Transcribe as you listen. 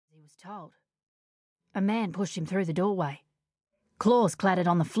was told. A man pushed him through the doorway. Claws clattered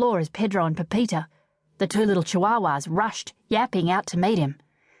on the floor as Pedro and Pepita, the two little chihuahuas, rushed, yapping, out to meet him.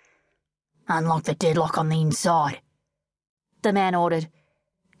 "Unlock the deadlock on the inside," the man ordered.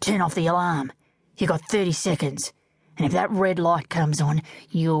 "Turn off the alarm. You got 30 seconds, and if that red light comes on,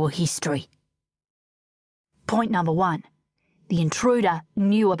 you're history." Point number 1. The intruder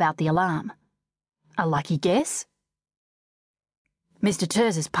knew about the alarm. A lucky guess? Mr.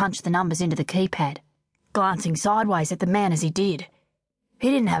 Terzis punched the numbers into the keypad, glancing sideways at the man as he did.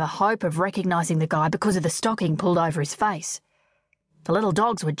 He didn't have a hope of recognising the guy because of the stocking pulled over his face. The little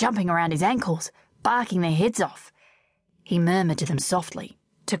dogs were jumping around his ankles, barking their heads off. He murmured to them softly,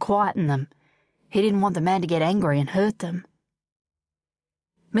 to quieten them. He didn't want the man to get angry and hurt them.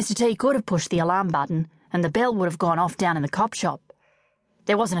 Mr. T could have pushed the alarm button, and the bell would have gone off down in the cop shop.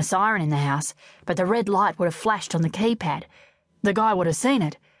 There wasn't a siren in the house, but the red light would have flashed on the keypad. The guy would have seen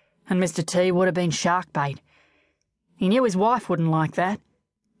it, and Mr. T would have been shark bait. He knew his wife wouldn't like that.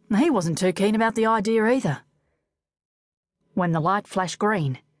 He wasn't too keen about the idea either. When the light flashed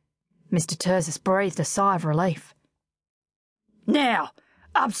green, Mr. Terzis breathed a sigh of relief. "Now,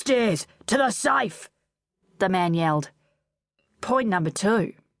 upstairs, to the safe!" the man yelled. Point number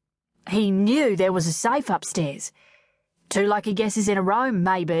 2. He knew there was a safe upstairs. 2 lucky guesses in a row,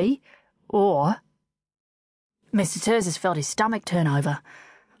 maybe. Or... Mr. Terzis felt his stomach turn over.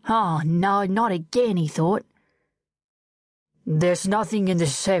 Oh, no, not again, he thought. "There's nothing in the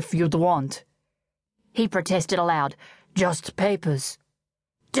safe you'd want," he protested aloud. "Just papers."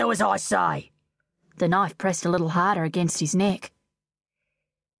 "Do as I say." The knife pressed a little harder against his neck.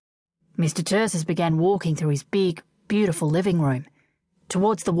 Mr. Terzis began walking through his big, beautiful living room,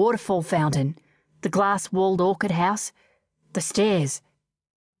 towards the waterfall fountain, the glass-walled orchid house, the stairs.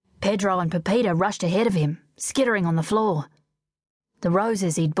 Pedro and Pepita rushed ahead of him, skittering on the floor. The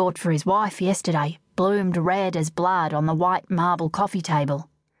roses he'd bought for his wife yesterday bloomed red as blood on the white marble coffee table.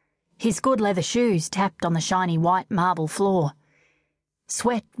 His good leather shoes tapped on the shiny white marble floor.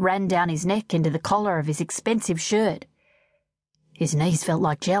 Sweat ran down his neck into the collar of his expensive shirt. His knees felt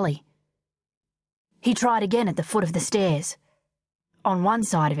like jelly. He tried again at the foot of the stairs. On one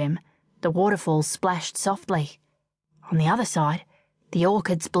side of him, the waterfall splashed softly. On the other side, the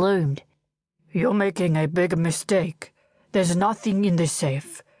orchids bloomed. "You're making a big mistake. There's nothing in the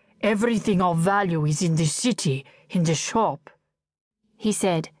safe. Everything of value is in the city, in the shop," he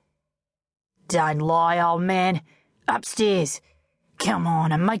said. "Don't lie, old man. Upstairs. Come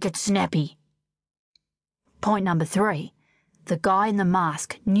on and make it snappy." Point number 3. The guy in the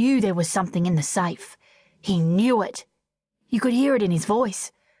mask knew there was something in the safe. He knew it. You could hear it in his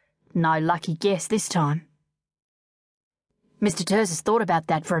voice. No lucky guess this time. Mr. Terzis thought about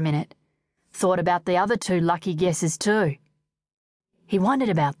that for a minute. Thought about the other 2 lucky guesses too. He wondered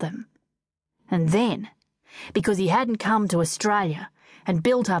about them. And then, because he hadn't come to Australia and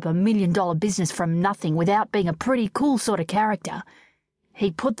built up $1 million business from nothing without being a pretty cool sort of character,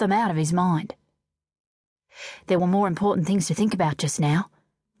 he put them out of his mind. There were more important things to think about just now,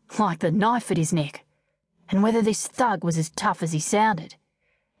 like the knife at his neck, and whether this thug was as tough as he sounded.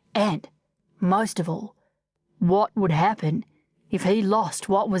 And, most of all, what would happen if he lost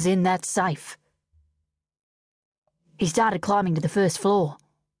what was in that safe? He started climbing to the first floor.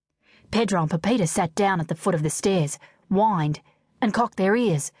 Pedro and Pepita sat down at the foot of the stairs, whined, and cocked their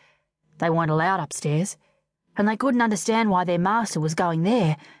ears. They weren't allowed upstairs, and they couldn't understand why their master was going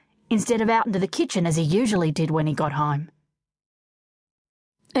there instead of out into the kitchen as he usually did when he got home.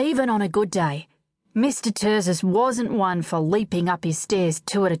 Even on a good day, Mr. Terzis wasn't one for leaping up his stairs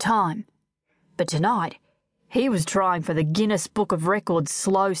 2 at a time. But tonight, he was trying for the Guinness Book of Records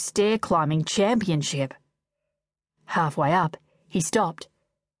slow stair climbing championship. Halfway up, he stopped.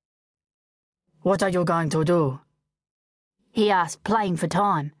 "What are you going to do?" he asked, playing for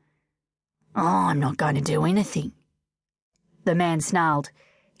time. "Oh, I'm not going to do anything," the man snarled.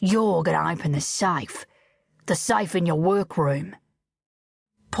 "You're going to open the safe in your workroom."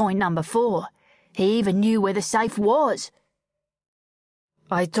 Point number 4. He even knew where the safe was.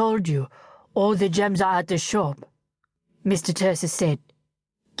 "I told you, all the gems are at the shop," Mr. Terzis said.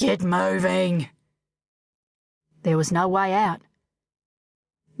 "Get moving." There was no way out.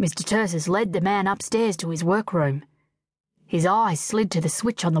 Mr. Terzis led the man upstairs to his workroom. His eyes slid to the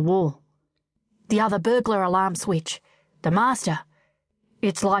switch on the wall. The other burglar alarm switch. The master.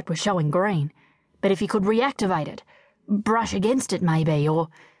 Its light was showing green, but if he could reactivate it, brush against it maybe, or...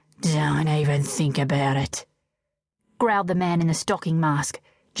 "Don't even think about it," growled the man in the stocking mask,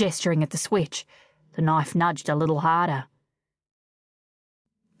 gesturing at the switch. The knife nudged a little harder.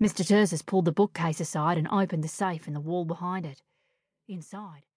 Mr. Terzis pulled the bookcase aside and opened the safe in the wall behind it. Inside,